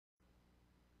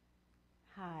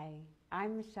Hi,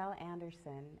 I'm Michelle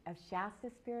Anderson of Shasta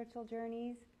Spiritual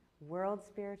Journeys, World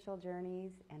Spiritual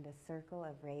Journeys, and A Circle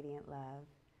of Radiant Love.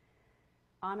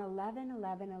 On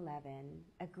 11/11/11,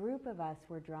 a group of us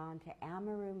were drawn to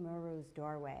Amaru Muru's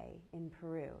doorway in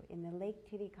Peru, in the Lake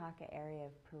Titicaca area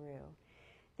of Peru.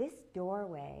 This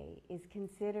doorway is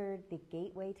considered the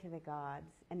gateway to the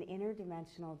gods, an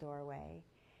interdimensional doorway.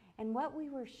 And what we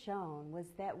were shown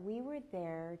was that we were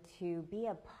there to be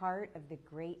a part of the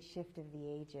great shift of the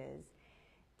ages,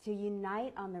 to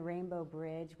unite on the Rainbow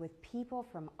Bridge with people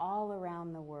from all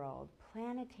around the world,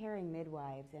 planetary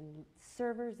midwives and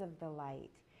servers of the light,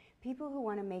 people who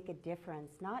want to make a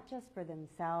difference, not just for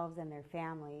themselves and their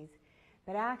families,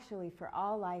 but actually for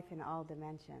all life in all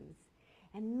dimensions.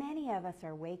 And many of us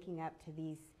are waking up to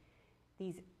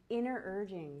these inner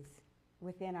urgings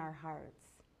within our hearts.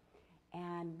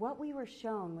 And what we were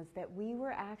shown was that we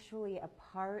were actually a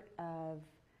part of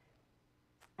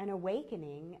an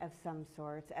awakening of some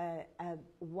sorts, a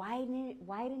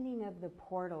widening of the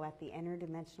portal at the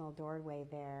interdimensional doorway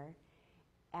there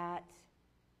at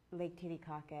Lake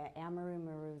Titicaca, Amaru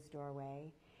Muru's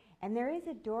doorway. And there is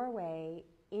a doorway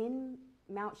in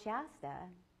Mount Shasta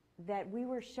that we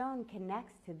were shown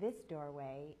connects to this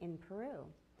doorway in Peru.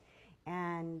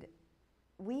 And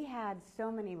we had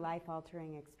so many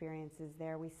life-altering experiences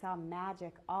there. We saw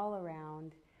magic all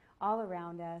around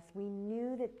us. We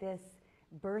knew that this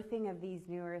birthing of these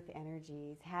new earth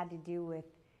energies had to do with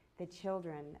the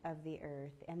children of the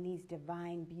earth and these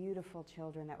divine, beautiful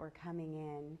children that were coming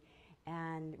in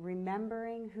and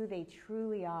remembering who they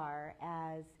truly are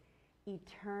as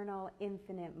eternal,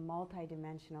 infinite,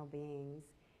 multidimensional beings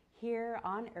here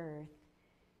on earth,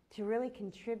 to really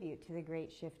contribute to the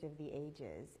great shift of the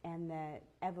ages and the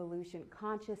evolution,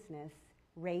 consciousness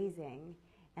raising,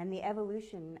 and the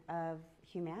evolution of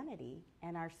humanity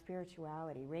and our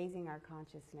spirituality, raising our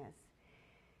consciousness.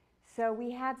 So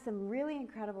we had some really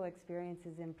incredible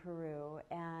experiences in Peru,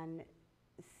 and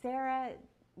Sarah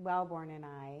Wellborn and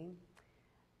I,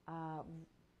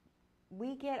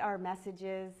 we get our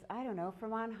messages, I don't know,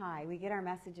 from on high. We get our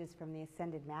messages from the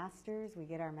Ascended Masters, we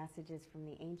get our messages from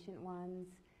the Ancient Ones,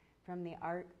 from the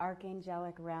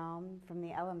archangelic realm, from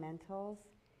the elementals,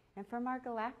 and from our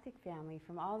galactic family,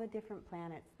 from all the different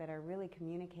planets that are really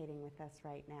communicating with us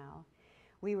right now.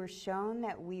 We were shown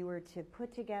that we were to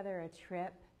put together a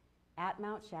trip at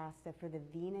Mount Shasta for the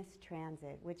Venus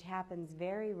transit, which happens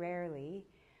very rarely.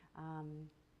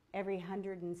 Every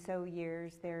 100 and so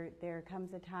years, there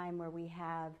comes a time where we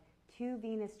have two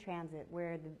Venus transit,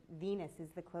 where the Venus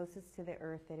is the closest to the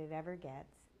Earth that it ever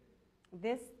gets.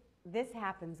 This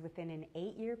happens within an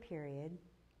 8-year period.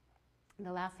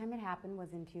 The last time it happened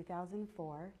was in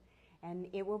 2004, and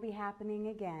it will be happening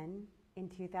again in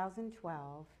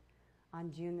 2012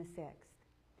 on June the 6th.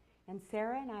 And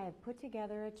Sarah and I have put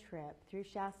together a trip through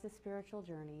Shasta Spiritual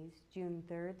Journeys, June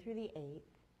 3rd through the 8th,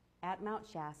 at Mount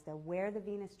Shasta, where the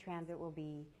Venus transit will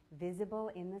be visible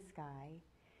in the sky.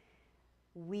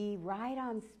 We ride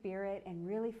on spirit and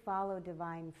really follow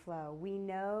divine flow. We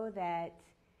know that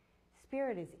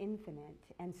Spirit is infinite,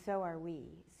 and so are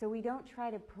we. So we don't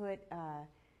try to put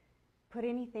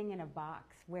anything in a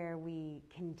box where we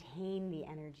contain the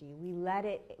energy. We let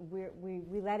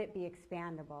it be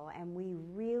expandable, and we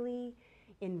really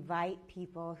invite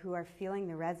people who are feeling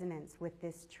the resonance with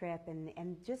this trip,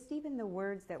 and just even the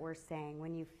words that we're saying.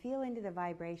 When you feel into the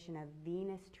vibration of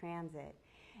Venus transit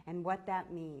and what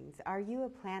that means, are you a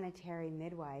planetary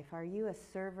midwife? Are you a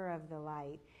server of the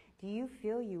light? Do you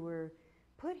feel you were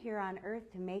put here on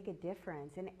Earth to make a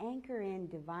difference and anchor in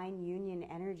divine union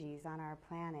energies on our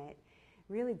planet,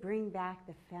 really bring back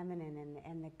the feminine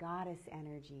and the goddess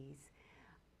energies?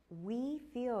 We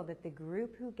feel that the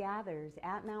group who gathers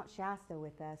at Mount Shasta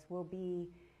with us will be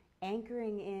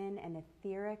anchoring in an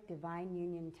etheric divine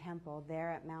union temple there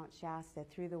at Mount Shasta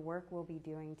through the work we'll be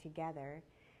doing together.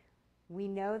 We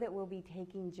know that we'll be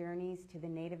taking journeys to the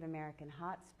Native American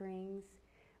hot springs.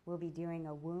 We'll be doing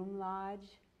a womb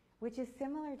lodge, which is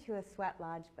similar to a sweat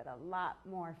lodge, but a lot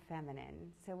more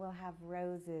feminine. So we'll have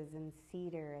roses and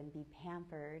cedar and be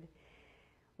pampered.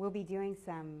 We'll be doing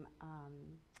some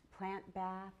plant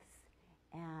baths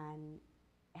and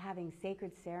having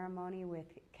sacred ceremony with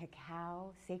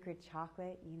cacao, sacred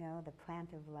chocolate, you know, the plant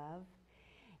of love.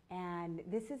 And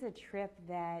this is a trip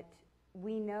that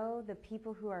we know the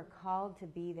people who are called to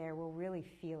be there will really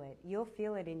feel it. You'll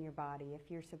feel it in your body if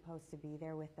you're supposed to be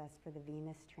there with us for the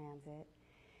Venus transit.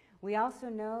 We also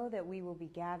know that we will be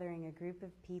gathering a group of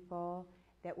people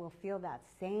that will feel that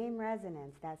same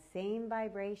resonance, that same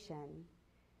vibration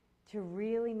to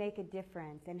really make a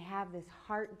difference and have this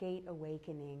heart gate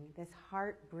awakening, this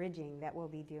heart bridging that we'll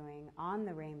be doing on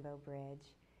the Rainbow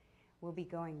Bridge. We'll be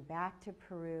going back to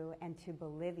Peru and to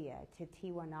Bolivia, to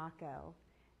Tiwanaku,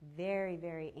 very,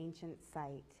 very ancient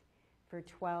site for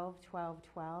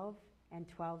 12-12-12 and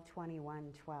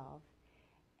 12-21-12.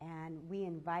 And we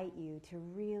invite you to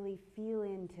really feel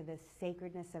into the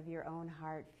sacredness of your own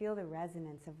heart, feel the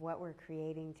resonance of what we're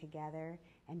creating together,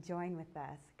 and join with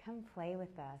us. Come play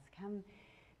with us. Come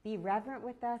be reverent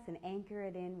with us and anchor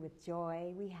it in with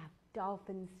joy. We have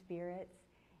dolphin spirits,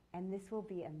 and this will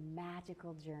be a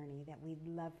magical journey that we'd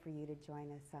love for you to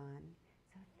join us on.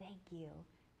 So thank you.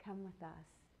 Come with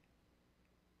us.